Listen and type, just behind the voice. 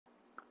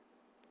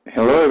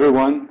Hello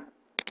everyone,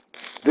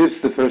 this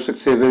is the first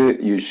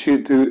activity you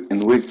should do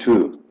in week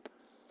 2.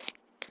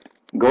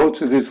 Go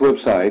to this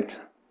website.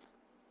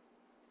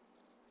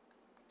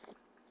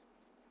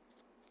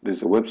 This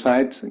is a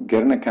website,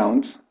 get an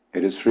account,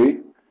 it is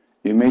free.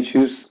 You may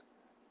choose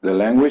the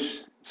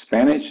language,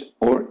 Spanish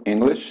or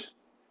English.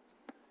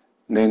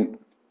 Then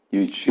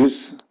you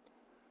choose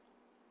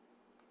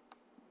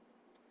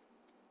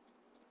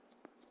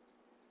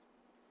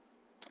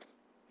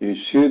you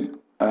should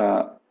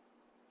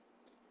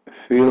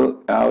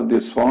fill out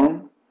this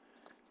form.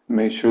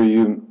 Make sure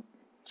you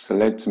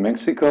select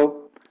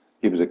Mexico,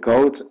 give the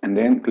code, and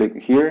then click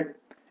here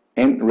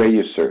and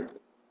register.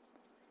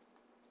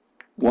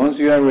 Once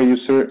you are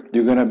registered,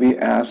 you're going to be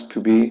asked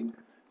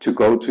to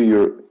go to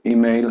your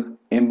email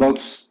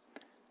inbox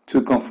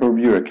to confirm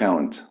your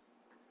account.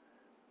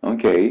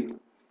 Okay.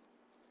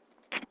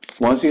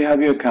 Once you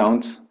have your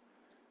account,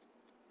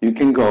 you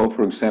can go,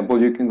 for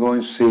example, you can go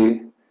and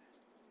see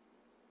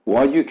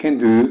what you can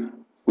do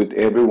with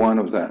every one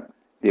of the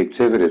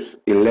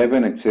activities,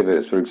 11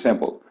 activities. For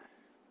example,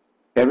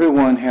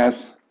 everyone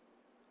has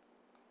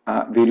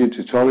a video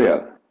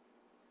tutorial.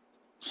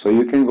 So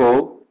you can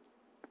go,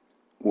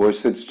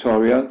 watch the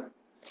tutorial,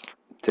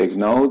 take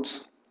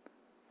notes,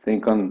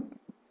 think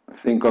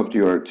of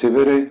your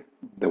activity,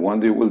 the one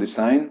that you will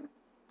design.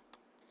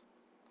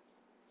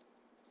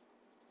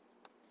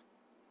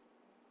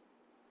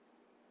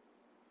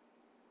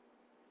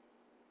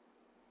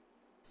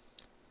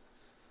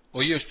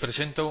 Hoy os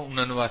presento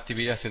una nueva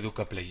actividad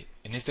educaplay.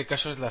 En este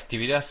caso es la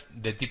actividad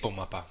de tipo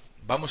mapa.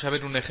 Vamos a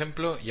ver un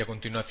ejemplo y a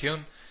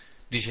continuación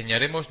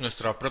diseñaremos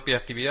nuestra propia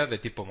actividad de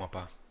tipo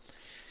mapa.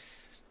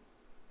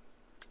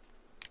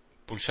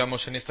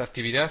 Pulsamos en esta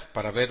actividad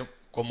para ver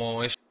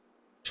cómo es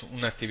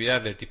una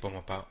actividad de tipo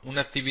mapa. Una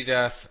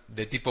actividad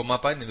de tipo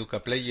mapa en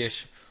educaplay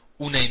es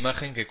una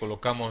imagen que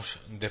colocamos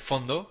de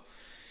fondo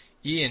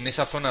y en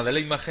esa zona de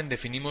la imagen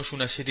definimos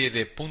una serie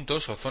de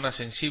puntos o zonas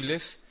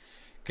sensibles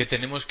que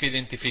tenemos que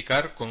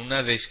identificar con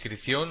una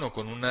descripción o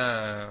con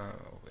una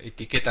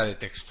etiqueta de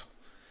texto.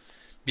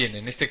 Bien,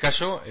 en este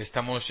caso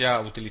estamos ya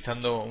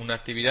utilizando una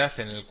actividad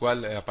en la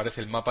cual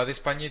aparece el mapa de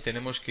España y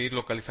tenemos que ir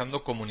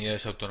localizando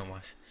comunidades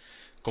autónomas.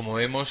 Como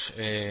vemos,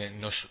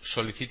 nos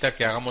solicita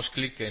que hagamos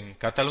clic en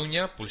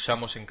Cataluña,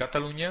 pulsamos en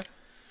Cataluña,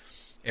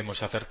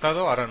 hemos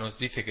acertado, ahora nos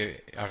dice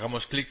que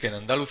hagamos clic en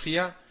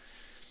Andalucía,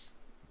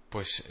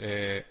 pues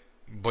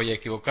voy a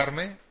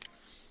equivocarme.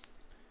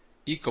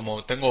 Y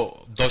como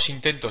tengo dos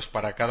intentos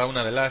para cada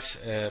una de las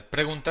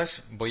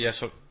preguntas, voy a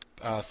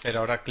hacer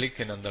ahora clic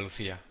en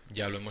Andalucía.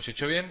 Ya lo hemos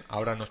hecho bien,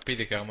 ahora nos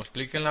pide que hagamos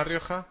clic en La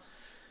Rioja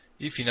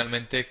y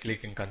finalmente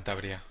clic en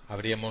Cantabria.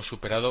 Habríamos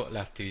superado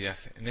la actividad.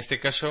 En este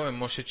caso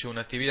hemos hecho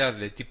una actividad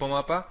de tipo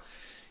mapa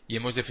y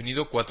hemos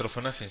definido 4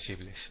 zonas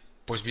sensibles.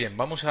 Pues bien,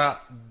 vamos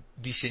a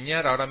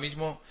diseñar ahora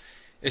mismo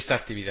esta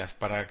actividad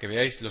para que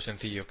veáis lo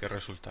sencillo que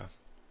resulta.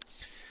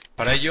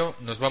 Para ello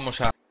nos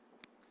vamos a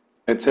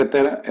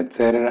Etc.,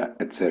 etc.,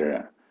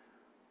 etc.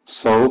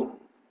 So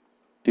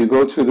you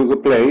go to Google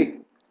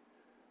Play,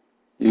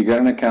 you get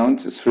an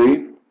account, it's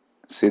free,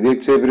 see the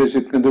activities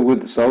you can do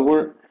with the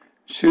software,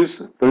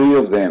 choose 3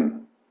 of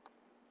them,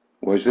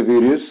 watch the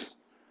videos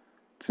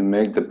to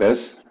make the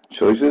best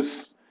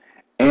choices,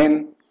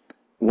 and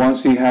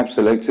once you have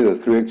selected the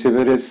 3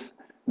 activities,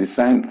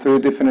 design 3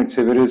 different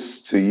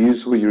activities to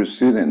use with your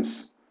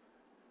students,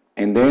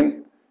 and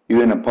then you're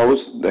going to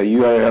post the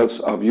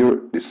URLs of your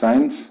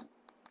designs.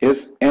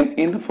 Yes, and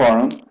in the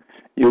forum,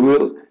 you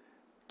will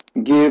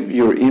give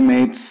your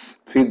inmates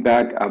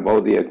feedback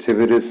about the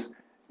activities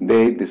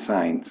they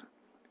designed.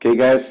 Okay,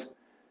 guys,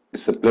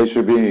 it's a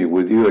pleasure being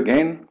with you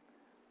again.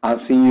 I'll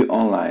see you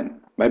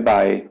online.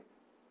 Bye-bye.